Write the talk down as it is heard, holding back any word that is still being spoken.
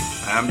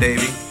I'm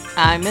Davey.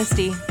 I'm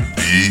Misty.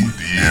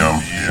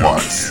 DM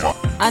Watts.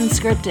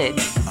 Unscripted.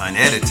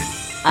 Unedited.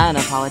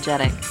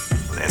 Unapologetic.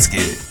 Let's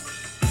get it.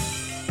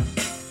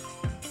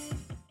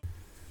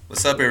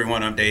 What's up,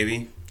 everyone? I'm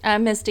Davey.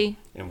 I'm Misty.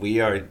 And we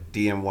are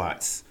DM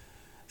Watts.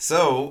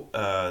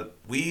 So,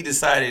 we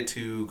decided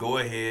to go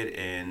ahead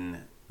and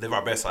live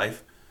our best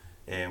life.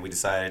 And we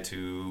decided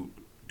to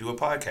do a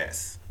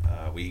podcast.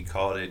 We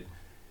called it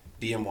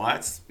DM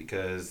Watts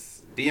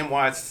because DM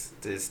Watts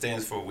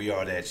stands for We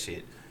Are That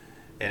Shit.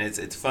 And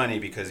it's funny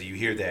because you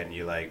hear that and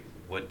you're like,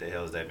 what the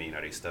hell does that mean? Are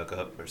they stuck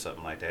up or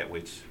something like that?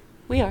 Which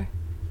we are.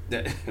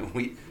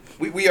 we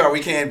are.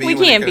 We can be.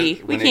 We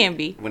can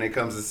be. When it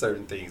comes to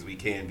certain things, we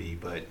can be.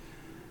 But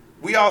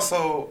we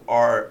also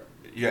are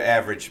your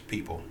average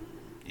people.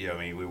 You know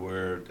what I mean? We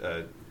were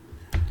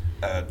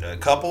a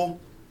couple,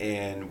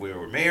 and we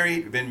were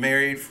married. We've been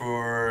married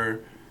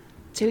for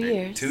 2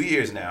 years. 2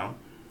 years now.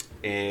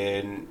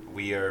 And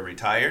we are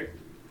retired,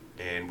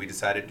 and we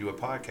decided to do a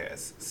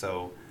podcast.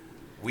 So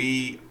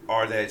We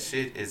Are That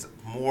Shit is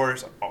more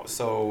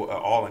so an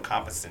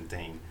all-encompassing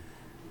thing.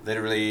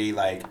 Literally,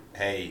 like,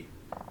 hey,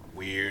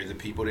 we're the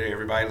people that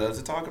everybody loves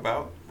to talk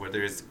about,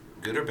 whether it's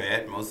good or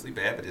bad, mostly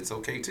bad, but it's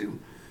okay too.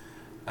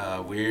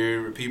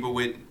 We're people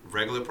with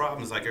regular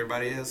problems like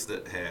everybody else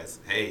that has.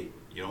 Hey,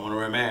 you don't want to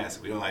wear a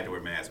mask. We don't like to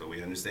wear masks, but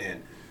we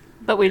understand.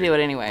 But we do it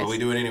anyways. But we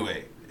do it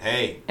anyway.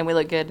 Hey. And we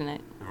look good in it.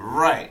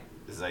 Right.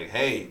 It's like,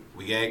 hey,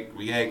 we got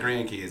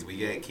grandkids, we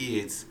got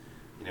kids.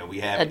 You know,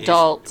 we have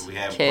adult we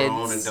have kids.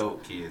 Grown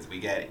adult kids. We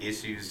got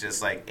issues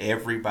just like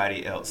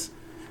everybody else.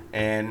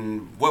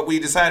 And what we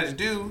decided to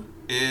do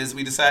is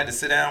we decided to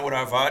sit down with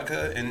our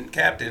vodka and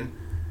captain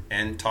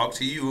and talk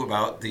to you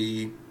about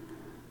the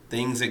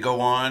things that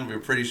go on. We're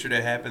pretty sure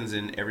that happens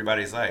in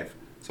everybody's life.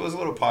 So it's a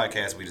little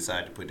podcast we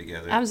decided to put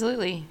together.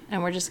 Absolutely.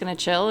 And we're just going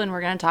to chill and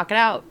we're going to talk it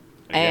out.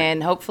 Okay.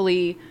 And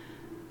hopefully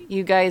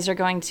you guys are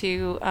going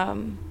to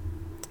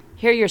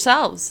hear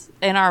yourselves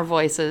in our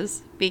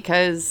voices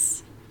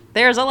because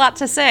there's a lot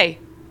to say.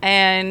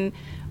 And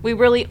we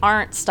really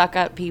aren't stuck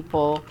up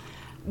people.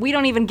 We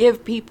don't even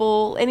give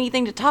people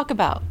anything to talk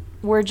about.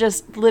 We're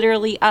just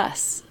literally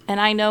us. And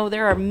I know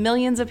there are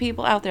millions of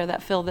people out there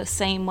that feel the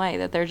same way,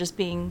 that they're just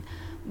being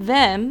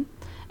them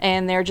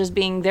and they're just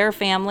being their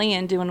family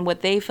and doing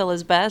what they feel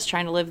is best,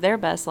 trying to live their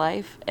best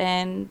life.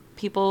 And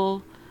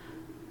people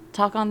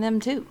talk on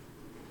them too.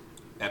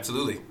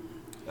 Absolutely.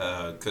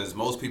 Because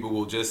most people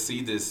will just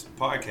see this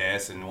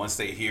podcast and once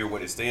they hear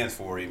what it stands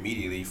for,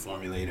 immediately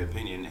formulate an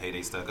opinion, hey,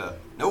 they stuck up.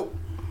 Nope.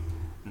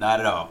 Not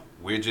at all.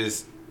 We're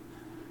just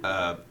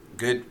a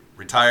good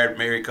retired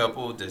married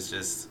couple that's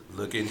just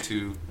looking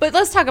to... But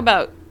let's talk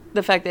about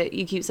the fact that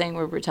you keep saying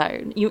we're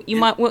retired. You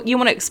want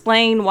to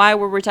explain why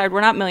we're retired?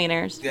 We're not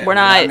millionaires. Yeah, we're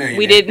not millionaires.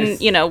 We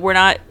didn't, we're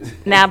not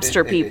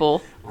Napster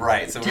people.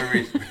 Right. So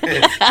we're...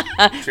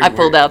 I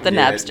pulled out the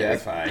Napster.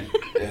 That's fine.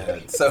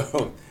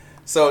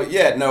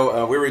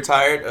 We're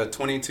retired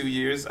 22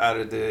 years out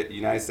of the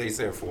United States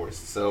Air Force.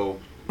 So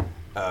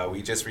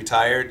we just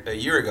retired a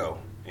year ago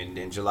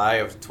in July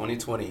of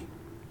 2020.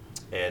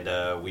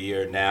 And we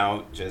are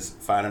now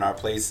just finding our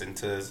place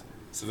into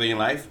civilian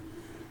life.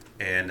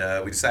 And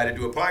we decided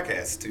to do a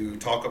podcast to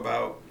talk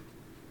about,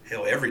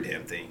 hell, every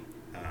damn thing.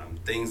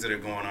 Things that are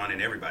going on in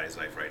everybody's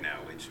life right now,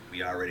 which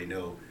we already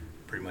know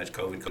pretty much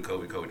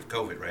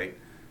COVID, right?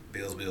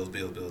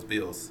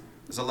 Bills.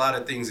 There's a lot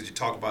of things that you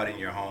talk about in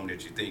your home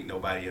that you think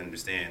nobody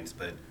understands,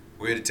 but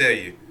we're here to tell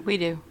you. We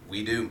do.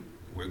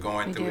 We're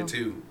going through it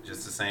too,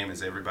 just the same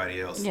as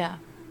everybody else. Yeah.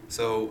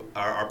 So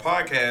our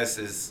podcast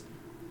is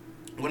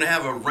going to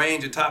have a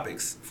range of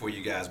topics for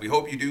you guys. We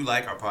hope you do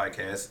like our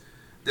podcast.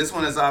 This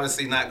one is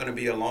obviously not going to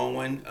be a long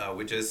one.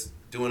 We're just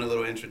doing a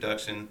little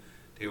introduction.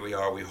 Here we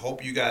are. We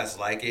hope you guys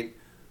like it.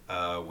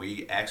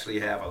 We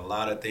actually have a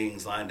lot of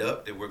things lined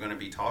up that we're going to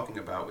be talking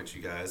about with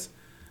you guys.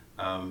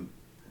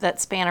 That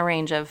span a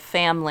range of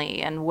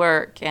family and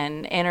work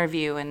and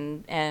interview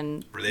and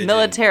Religion.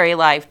 Military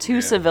life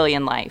to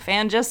civilian life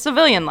and just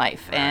civilian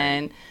life. Right.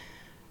 And,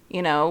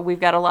 we've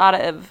got a lot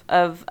of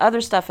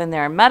other stuff in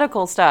there,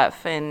 medical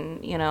stuff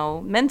and,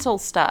 mental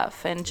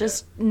stuff and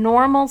just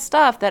normal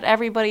stuff that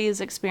everybody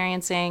is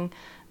experiencing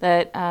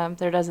that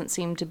there doesn't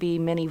seem to be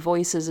many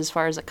voices as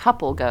far as a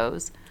couple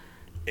goes.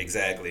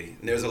 Exactly.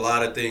 And there's a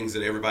lot of things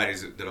that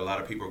a lot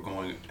of people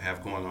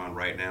have going on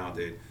right now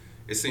that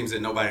it seems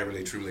that nobody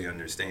really truly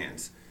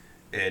understands.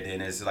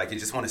 And it's like you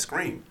just want to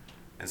scream.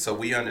 And so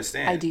we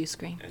understand. I do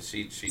scream. And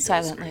she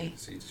silently.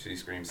 Does scream. She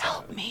screams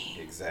Help silently. me.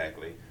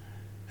 Exactly.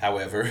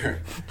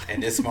 However, in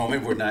this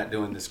moment, we're not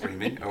doing the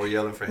screaming or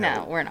yelling for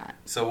help. No, we're not.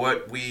 So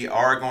what we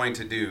are going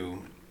to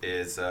do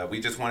is we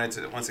just wanted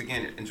to, once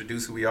again,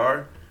 introduce who we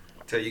are,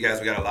 tell you guys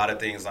we got a lot of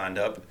things lined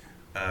up.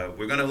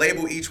 We're going to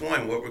label each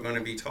one what we're going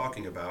to be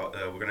talking about.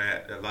 We're going to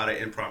have a lot of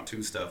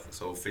impromptu stuff.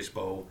 So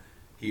fishbowl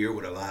here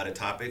with a lot of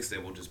topics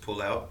that we'll just pull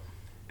out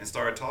and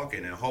start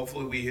talking. And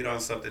hopefully we hit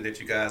on something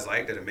that you guys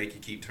like that'll make you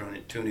keep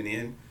tuning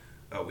in.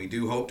 We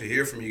do hope to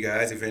hear from you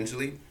guys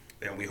eventually,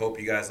 and we hope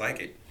you guys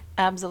like it.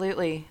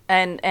 Absolutely.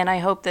 And I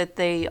hope that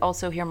they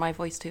also hear my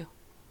voice too.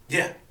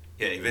 Yeah.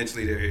 Yeah,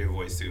 eventually they'll hear your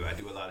voice too. I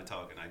do a lot of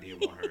talking. I did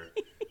want her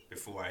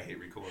before I hit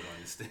record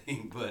on this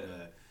thing,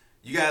 but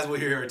you guys will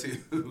hear her too.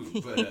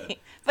 But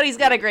but he's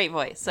got a great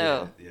voice,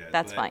 so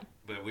that's fine.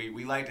 But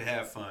we like to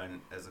have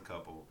fun as a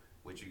couple,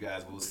 which you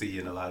guys will see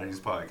in a lot of these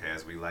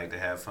podcasts. We like to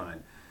have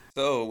fun.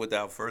 So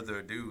without further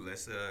ado,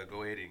 let's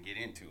go ahead and get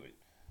into it.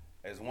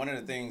 As one of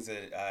the things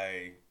that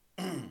I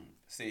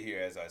sit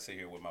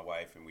here with my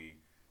wife and we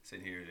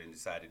sit here and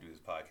decide to do this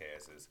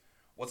podcast is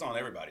what's on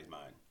everybody's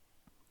mind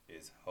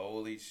is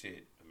holy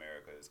shit,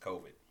 America, is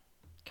COVID.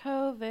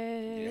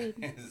 COVID.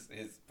 Yeah,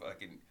 it's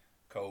fucking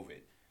COVID.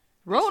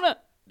 Rona.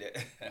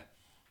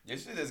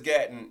 This shit has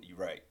gotten, you're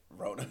right,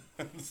 Rona.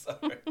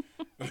 Sorry.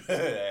 I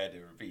had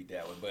to repeat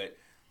that one. But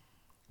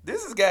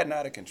this has gotten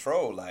out of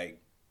control. Like,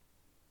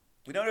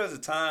 there was a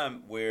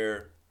time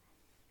where,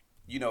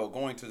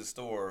 going to the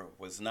store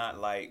was not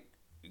like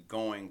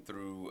going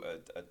through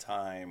a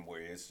time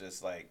where it's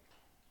just like,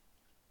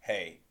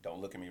 hey,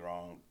 don't look at me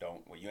wrong.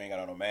 You ain't got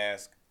on no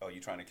mask. Oh, you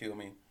trying to kill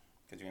me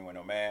because you ain't wearing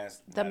no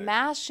mask? The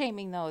mask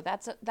shaming, though,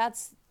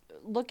 that's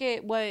look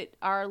at what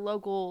our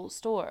local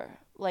store,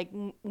 like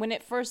when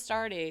it first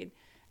started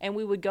and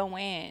we would go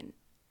in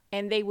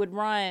and they would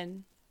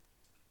run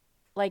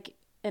like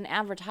an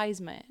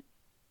advertisement.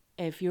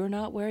 If you're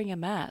not wearing a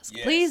mask,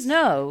 please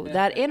know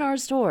that in our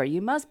store,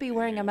 you must be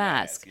wearing a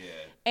mask. Yeah.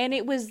 And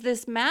it was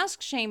this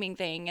mask shaming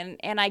thing.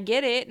 And I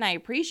get it and I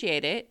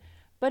appreciate it.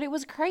 But it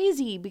was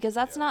crazy because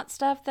that's not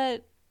stuff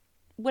that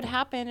would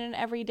happen in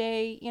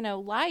everyday,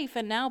 life.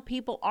 And now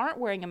people aren't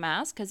wearing a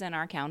mask because in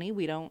our county,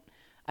 we don't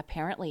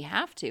apparently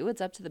have to.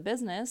 It's up to the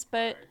business.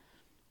 But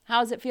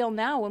how does it feel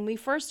now? When we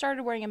first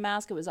started wearing a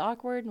mask, it was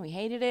awkward and we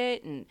hated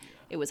it. And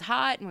it was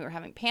hot and we were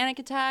having panic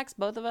attacks,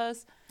 both of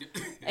us.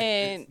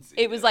 And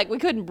it was like we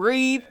couldn't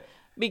breathe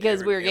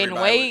because we were gaining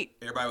weight.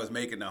 Everybody was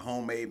making a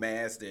homemade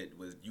mask that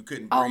was you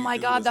couldn't breathe. Oh my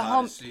God, the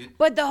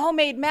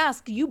homemade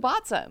mask, you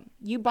bought some.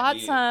 You bought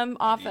some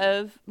off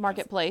of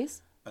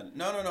Marketplace.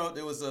 No.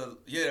 There was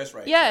that's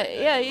right.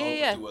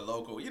 Yeah. To a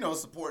local,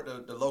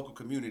 support the local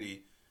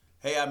community.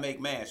 Hey, I make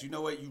masks. You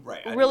know what? You're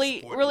right.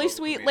 Really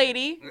sweet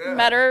lady. Yeah.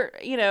 Met her,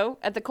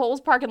 at the Kohl's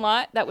parking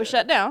lot that was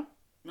shut down.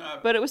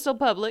 But it was still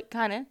public,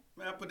 kind of.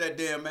 Man, I put that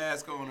damn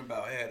mask on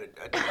I had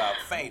about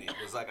fainted. It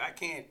was like, I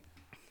can't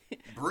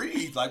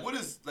breathe. Like, what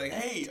is, like,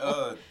 hey,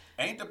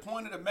 ain't the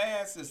point of the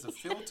mask is the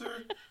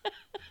filter?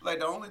 Like,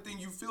 the only thing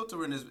you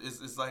filtering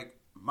is like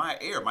my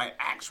air, my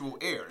actual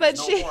air. But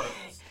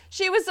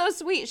she was so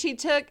sweet.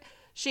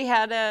 She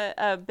had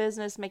a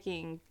business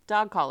making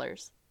dog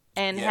collars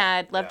and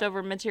had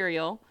leftover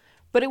material.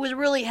 But it was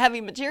really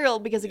heavy material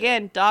because,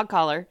 again, dog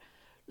collar.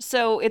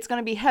 So it's going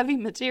to be heavy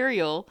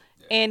material.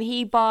 And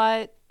he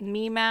bought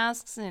me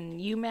masks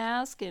and you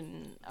mask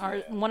and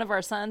one of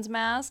our son's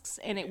masks.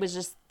 And it was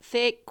just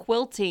thick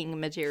quilting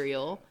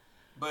material.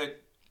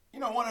 But,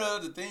 one of the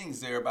other things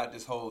there about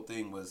this whole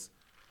thing was,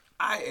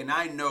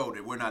 I know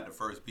that we're not the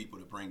first people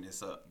to bring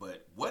this up,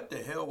 but what the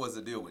hell was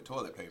the deal with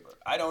toilet paper?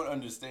 I don't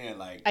understand.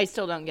 Like, I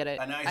still don't get it.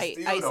 And I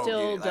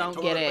still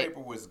don't get it. Toilet paper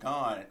was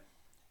gone.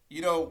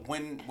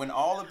 When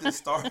all of this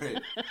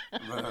started,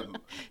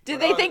 did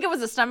they think it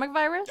was a stomach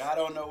virus? I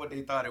don't know what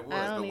they thought it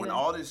was, but when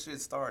all this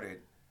shit started,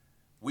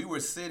 we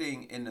were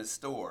sitting in the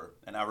store,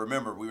 and I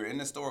remember we were in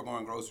the store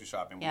going grocery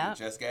shopping. We were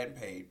just getting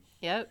paid.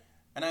 Yep.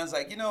 And I was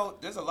like,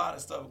 there's a lot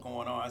of stuff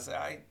going on. I said,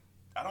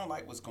 I don't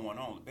like what's going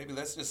on. Baby,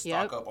 let's just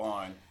stock up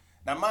on.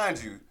 Now,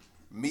 mind you,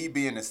 me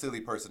being the silly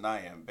person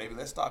I am, baby,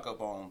 let's stock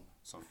up on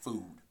some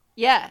food.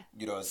 Yeah.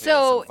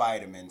 Some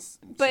vitamins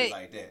and shit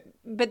like that.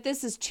 But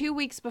this is 2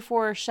 weeks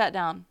before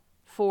shutdown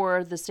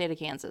for the state of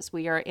Kansas.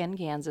 We are in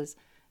Kansas.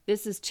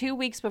 This is 2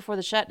 weeks before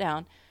the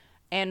shutdown.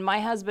 And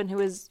my husband,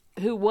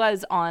 who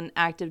was on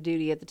active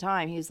duty at the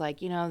time, he's like,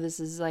 this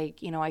is like,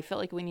 I feel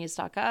like we need to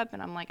stock up.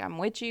 And I'm like, I'm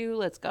with you.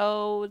 Let's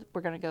go.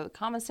 We're going to go to the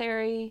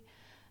commissary.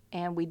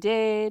 And we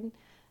did.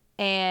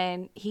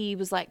 And he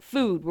was like,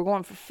 food. We're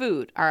going for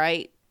food. All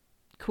right.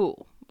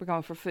 Cool. We're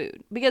going for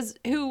food. Because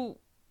who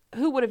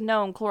would have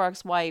known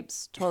Clorox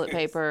wipes, toilet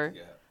paper?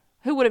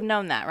 Who would have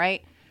known that,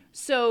 right?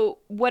 So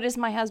what does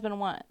my husband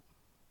want?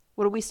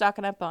 What are we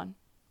stocking up on?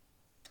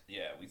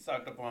 Yeah, we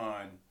stocked up on,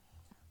 I'm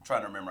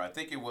trying to remember. I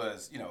think it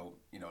was,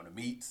 the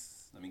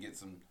meats. Let me get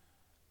some.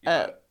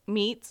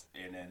 Meats?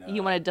 And then,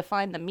 you want to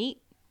define the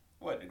meat?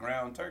 What, the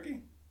ground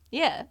turkey?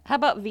 Yeah. How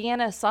about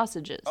Vienna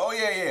sausages? Oh,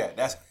 yeah.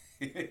 That's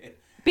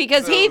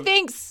because he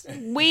thinks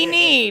we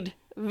need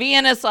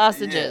Vienna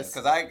sausages. Yes,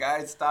 because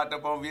I stocked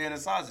up on Vienna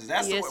sausages.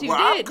 That's where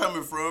I'm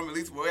coming from, at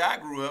least where I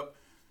grew up.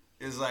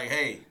 It's like,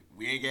 hey,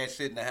 we ain't got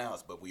shit in the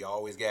house, but we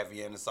always got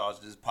Vienna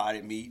sausages,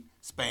 potted meat,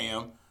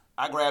 Spam.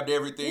 I grabbed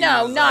everything.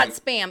 No, not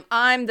Spam.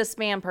 I'm the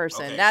Spam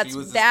person. Okay,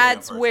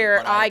 that's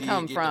where I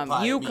come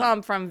from. You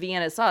come from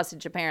Vienna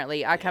sausage,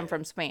 apparently. I come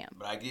from Spam.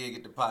 But I did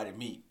get the potted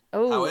meat.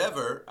 Ooh.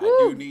 However, I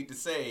do need to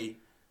say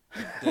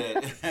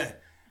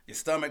that your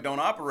stomach don't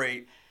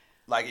operate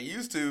like it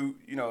used to,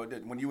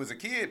 when you was a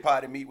kid,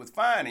 potted meat was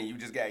fine and you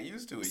just got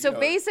used to it. So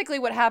basically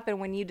what happened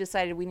when you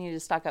decided we needed to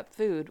stock up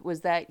food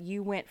was that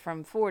you went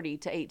from 40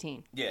 to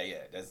 18. Yeah,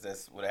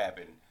 that's what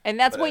happened. And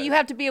that's what you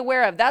have to be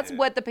aware of. That's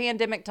what the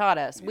pandemic taught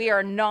us. Yeah. We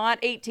are not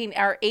 18.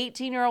 Our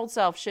 18-year-old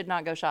self should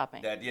not go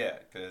shopping.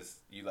 Because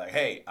you like,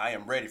 hey, I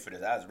am ready for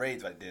this. I was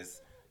raised like this.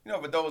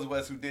 For those of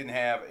us who didn't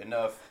have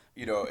enough,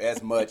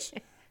 as much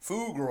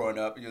food growing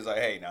up, you was like,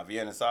 hey, now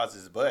Vienna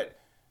sausages, but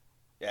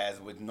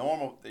as with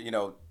normal,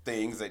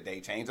 things that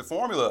they change the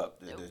formula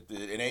up.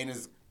 It ain't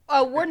as.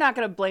 Oh, we're not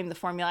going to blame the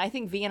formula. I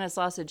think Vienna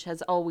sausage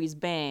has always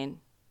been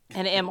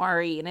an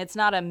MRE, and it's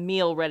not a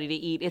meal ready to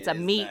eat. It's a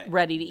meat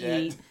ready to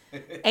eat.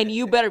 And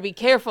you better be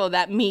careful of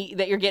that meat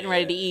that you're getting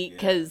ready to eat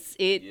because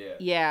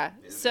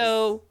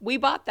So we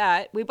bought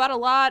that. We bought a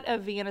lot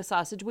of Vienna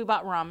sausage. We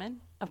bought ramen,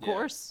 of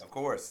course. Of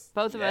course.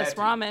 Both of us,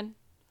 ramen.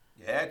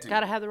 You had to.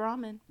 Gotta have the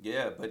ramen.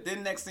 Yeah, but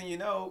then next thing you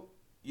know,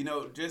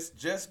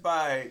 just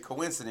by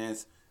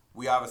coincidence,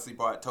 we obviously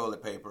bought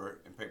toilet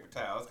paper and paper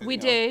towels. We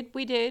did.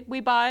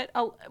 We bought,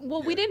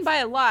 we didn't buy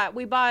a lot.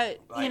 We bought,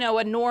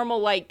 a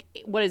normal,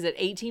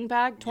 18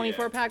 pack,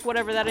 24 pack,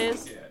 whatever that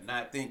is. Yeah,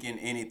 not thinking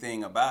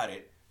anything about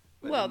it.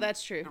 Well,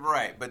 that's true.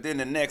 Right, but then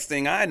the next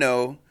thing I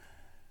know,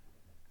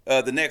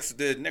 the next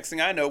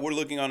thing I know, we're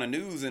looking on the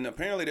news and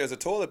apparently there's a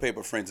toilet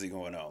paper frenzy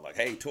going on. Like,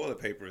 hey, toilet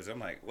papers. I'm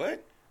like,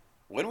 what?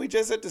 Weren't we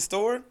just at the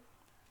store?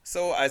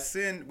 So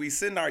we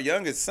send our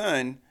youngest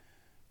son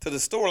to the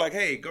store, like,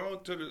 hey, go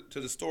to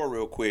the store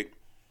real quick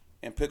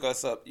and pick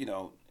us up,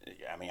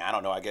 I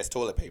don't know, I guess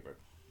toilet paper.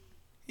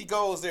 He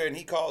goes there and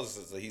he calls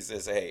us. He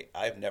says, hey,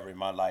 I've never in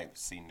my life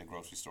seen the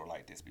grocery store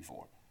like this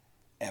before,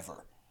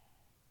 ever.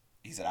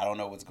 He said, I don't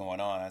know what's going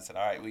on. I said,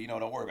 all right, well,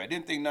 don't worry about it. I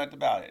didn't think nothing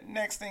about it.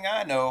 Next thing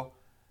I know,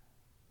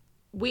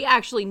 we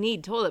actually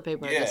need toilet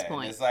paper at this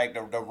point. It's like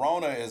the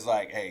Rona is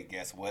like, hey,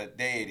 guess what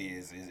day it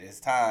is? It's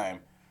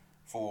time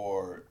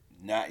for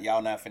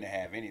y'all not finna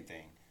have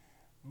anything.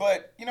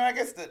 But, I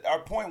guess our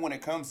point when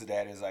it comes to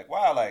that is like,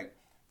 wow, like,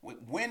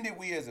 when did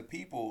we as a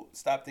people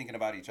stop thinking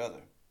about each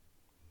other?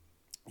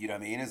 You know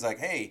what I mean? It's like,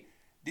 hey,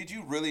 did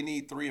you really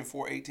need 3 and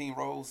 4 18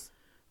 rolls?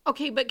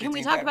 Okay, but can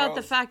we talk about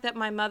the fact that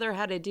my mother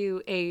had to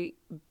do a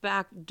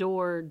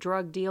backdoor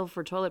drug deal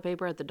for toilet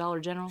paper at the Dollar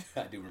General?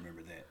 I do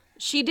remember that.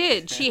 She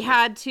did. She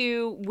had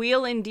to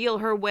wheel and deal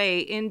her way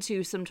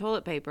into some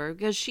toilet paper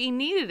because she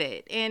needed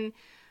it. And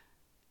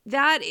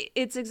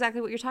it's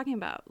exactly what you're talking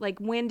about. Like,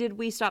 when did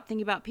we stop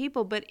thinking about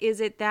people? But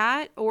is it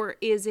that, or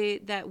is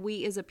it that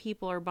we as a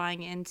people are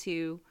buying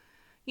into,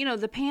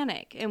 the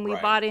panic, and we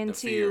bought into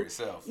the fear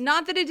itself.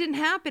 Not that it didn't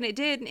happen, it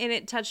did, and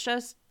it touched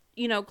us,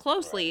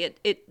 closely.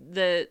 Right.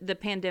 The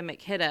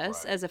pandemic hit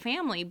us as a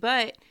family,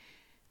 but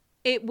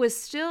it was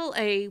still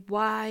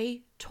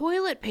why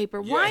toilet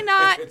paper? Yeah. Why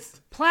not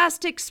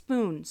plastic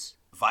spoons?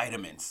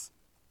 Vitamins.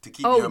 To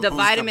keep the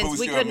vitamins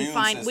we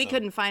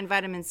couldn't find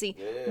vitamin C.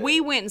 Yeah. We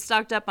went and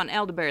stocked up on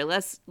elderberry.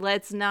 Let's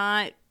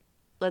not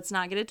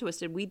get it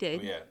twisted. We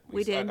did. Yeah,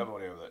 we did. Stocked up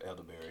on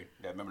elderberry.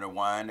 Remember the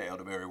wine, the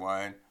elderberry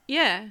wine?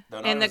 Yeah,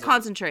 and the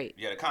concentrate.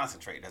 The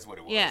concentrate. That's what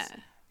it was. Yeah.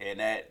 And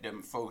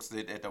them folks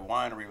at the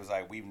winery was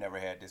like, we've never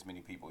had this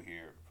many people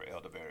here for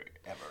elderberry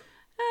ever.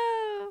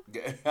 Oh,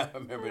 I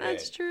remember that.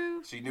 That's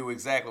true. She knew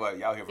exactly why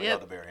y'all here for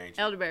elderberry, ain't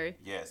you? Elderberry.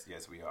 Yes,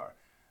 we are.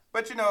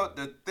 But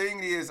the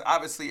thing is,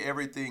 obviously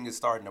everything is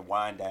starting to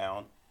wind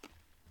down.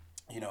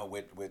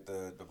 With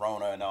the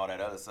Rona and all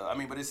that other stuff.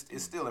 But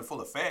it's still in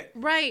full effect.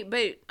 Right,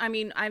 but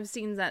I've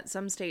seen that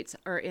some states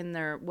are in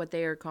what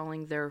they are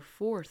calling their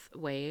fourth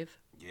wave.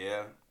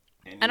 Yeah.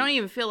 I don't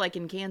even feel like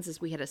in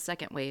Kansas we had a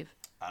second wave.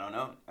 I don't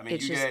know. It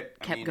just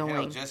kept going.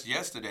 Hell, just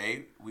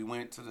yesterday we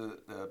went to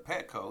the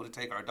Petco to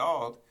take our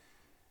dog,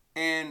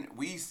 and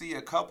we see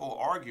a couple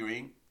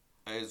arguing.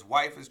 His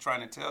wife is trying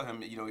to tell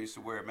him, he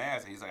should wear a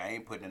mask. And he's like, I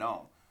ain't putting it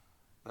on.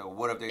 Like,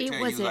 what if they tell you? It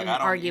wasn't an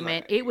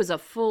argument. It was a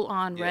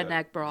full-on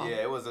redneck brawl. Yeah,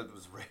 it was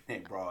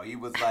redneck brawl. He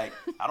was like,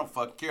 I don't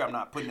fucking care. I'm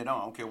not putting it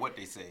on. I don't care what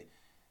they say.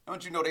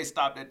 Don't you know they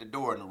stopped at the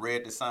door and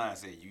read the sign,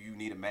 said, you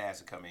need a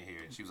mask to come in here.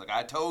 And she was like,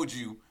 I told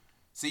you.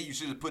 See, you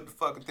should have put the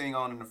fucking thing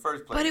on in the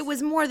first place. But it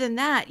was more than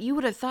that. You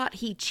would have thought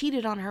he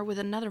cheated on her with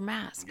another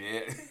mask.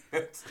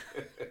 Yeah.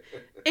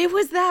 It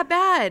was that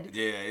bad.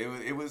 Yeah,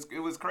 it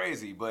was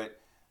crazy. But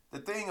the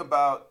thing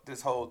about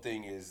this whole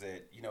thing is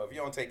that, if you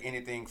don't take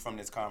anything from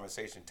this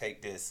conversation,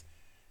 take this.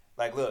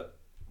 Like, look,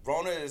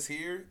 Rona is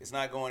here. It's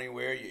not going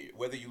anywhere.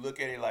 Whether you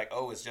look at it like,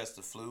 oh, it's just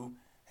the flu.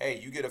 Hey,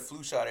 you get a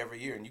flu shot every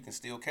year and you can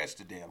still catch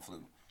the damn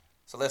flu.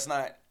 So let's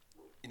not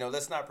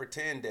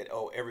pretend that,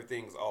 oh,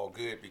 everything's all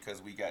good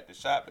because we got the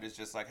shot. But it's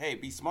just like, hey,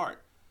 be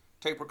smart.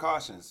 Take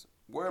precautions.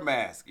 Wear a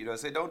mask.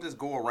 Say don't just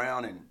go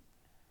around and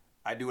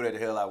I do whatever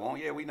the hell I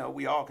want. Yeah, we know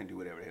we all can do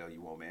whatever the hell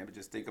you want, man. But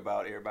just think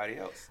about everybody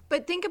else.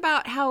 But think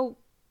about how,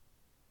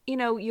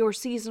 your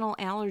seasonal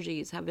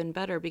allergies have been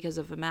better because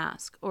of a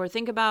mask. Or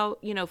think about,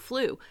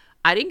 flu.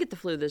 I didn't get the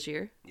flu this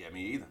year. Yeah,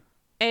 me either.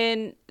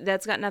 And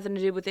that's got nothing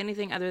to do with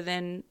anything other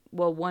than,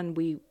 well, one,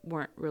 we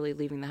weren't really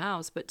leaving the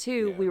house. But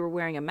two, we were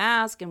wearing a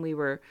mask and we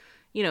were,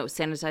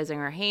 sanitizing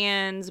our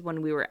hands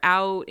when we were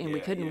out and we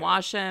couldn't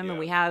wash them, and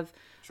we have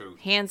True.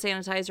 hand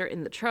sanitizer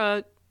in the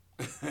truck.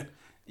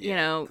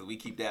 Because we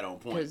keep that on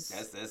point.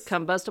 That's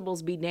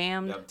combustibles be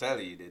damned. I'm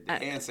telling you, the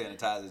hand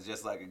sanitizer is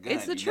just like a gun.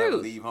 It's the you truth.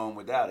 Never leave home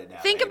without it now.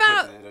 Think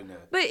about,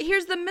 but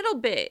here's the middle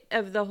bit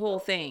of the whole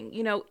thing.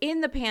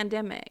 In the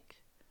pandemic,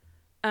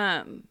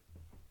 and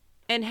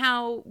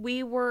how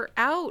we were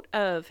out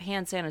of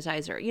hand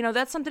sanitizer.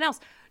 That's something else.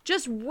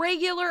 Just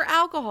regular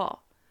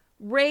alcohol.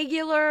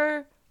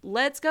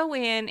 Let's go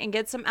in and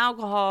get some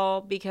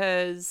alcohol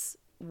because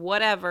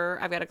whatever,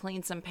 I've got to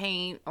clean some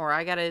paint or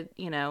I got to,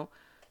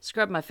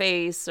 scrub my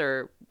face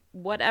or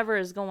whatever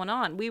is going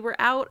on. We were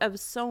out of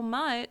so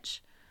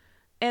much.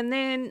 And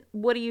then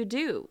what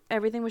do?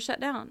 Everything was shut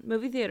down.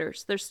 Movie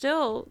theaters, they're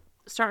still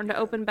starting to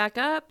open back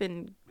up.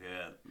 And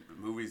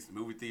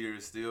movie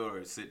theaters still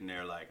are sitting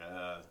there like,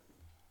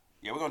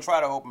 we're going to try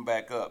to open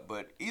back up.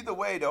 But either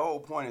way, the whole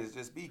point is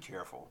just be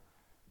careful.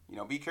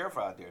 Be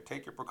careful out there.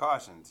 Take your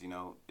precautions.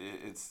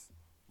 It's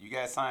you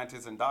got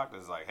scientists and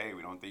doctors like, hey,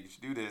 we don't think you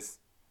should do this.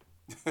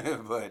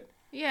 but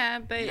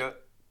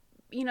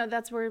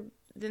that's where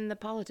then the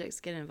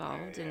politics get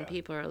involved, and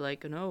people are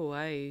like, no,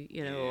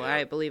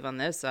 I believe on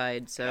this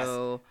side.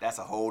 So that's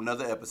a whole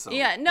nother episode.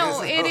 Yeah,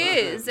 no, it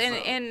is,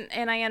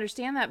 and I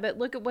understand that. But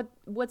look at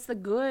what's the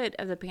good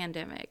of the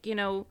pandemic.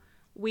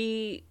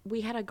 We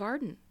had a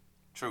garden.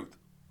 Truth,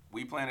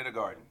 we planted a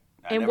garden.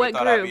 I and never what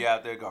thought grew, I'd be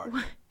out there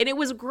gardening. And it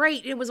was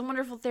great. It was a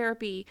wonderful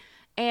therapy.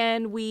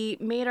 And we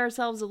made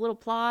ourselves a little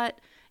plot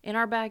in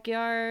our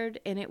backyard,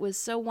 and it was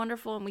so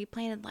wonderful. And we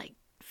planted like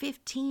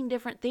 15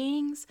 different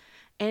things,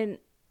 and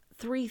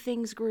 3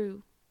 things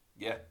grew.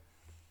 Yeah.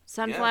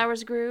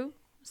 Sunflowers grew,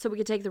 so we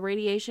could take the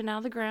radiation out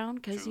of the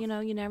ground, because, you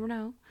never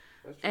know.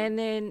 And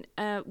then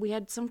we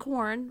had some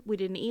corn. We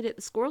didn't eat it.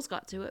 The squirrels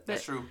got to it. But,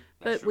 That's true.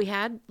 But we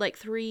had like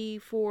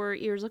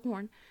 3-4 ears of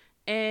corn.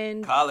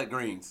 And collard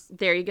greens.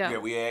 There you go. Yeah,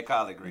 we had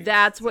collard greens.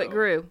 That's what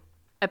grew.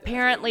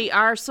 Apparently,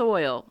 our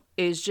soil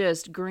is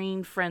just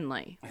green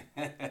friendly,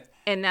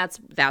 and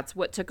that's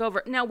what took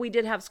over. Now we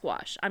did have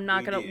squash.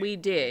 We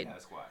did.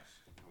 Have squash.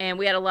 And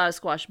we had a lot of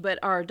squash. But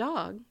our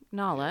dog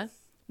Nala,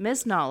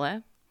 Miss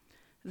Nala,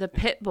 the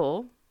pit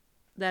bull,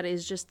 that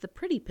is just the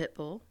pretty pit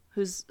bull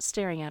who's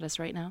staring at us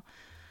right now,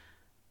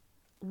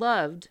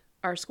 loved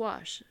our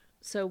squash.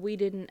 So we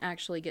didn't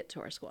actually get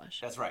to our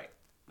squash. That's right.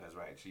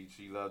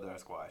 She loved our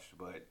squash.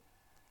 But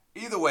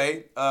either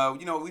way,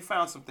 we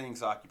found some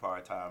things to occupy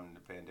our time in the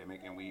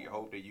pandemic, and we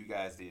hope that you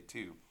guys did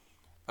too.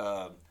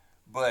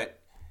 But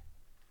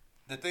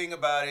the thing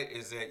about it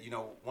is that,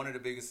 one of the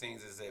biggest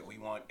things is that we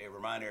want to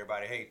remind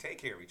everybody, hey,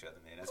 take care of each other,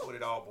 man. That's what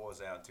it all boils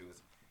down to,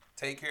 is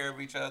take care of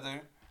each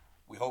other.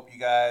 We hope you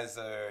guys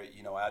are,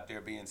 out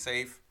there being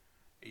safe.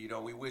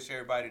 We wish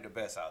everybody the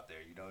best out there.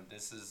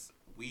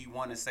 We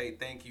want to say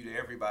thank you to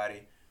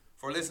everybody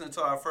for listening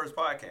to our first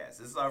podcast.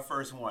 This is our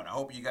first one. I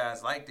hope you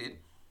guys liked it.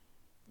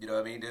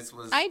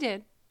 I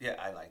did. Yeah,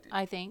 I liked it.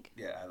 I think.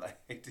 Yeah, I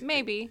liked it.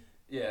 Maybe.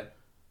 Yeah,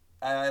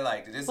 I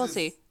liked it. We'll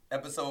see.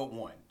 Episode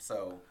 1,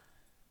 so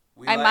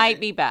I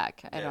might be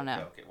back. I don't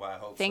know. Okay, well, I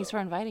hope Thanks so.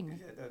 for inviting me.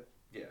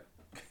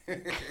 Yeah.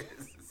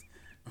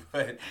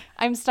 But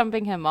I'm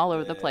stumping him all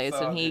over the place,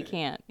 all and he good.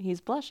 can't.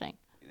 He's blushing.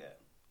 Yeah,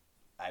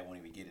 I won't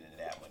even get into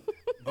that one.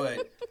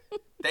 But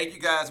thank you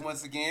guys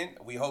once again.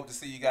 We hope to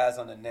see you guys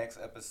on the next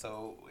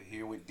episode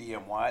here with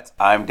DM Watts.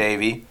 I'm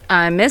Davey.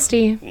 I'm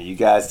Misty. And you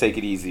guys take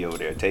it easy over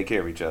there. Take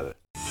care of each other.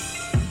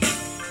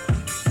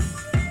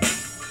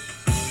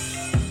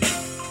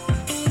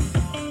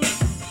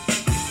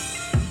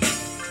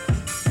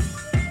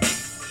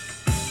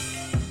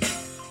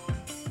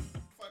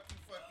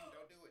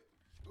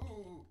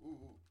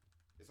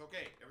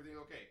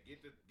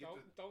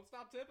 Don't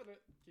stop tipping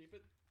it. Keep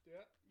it.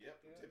 Yeah. Yep,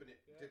 I'm tipping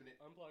it.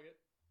 Unplug it.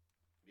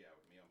 Yeah,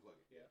 with me unplug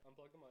it. Yeah,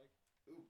 unplug the mic.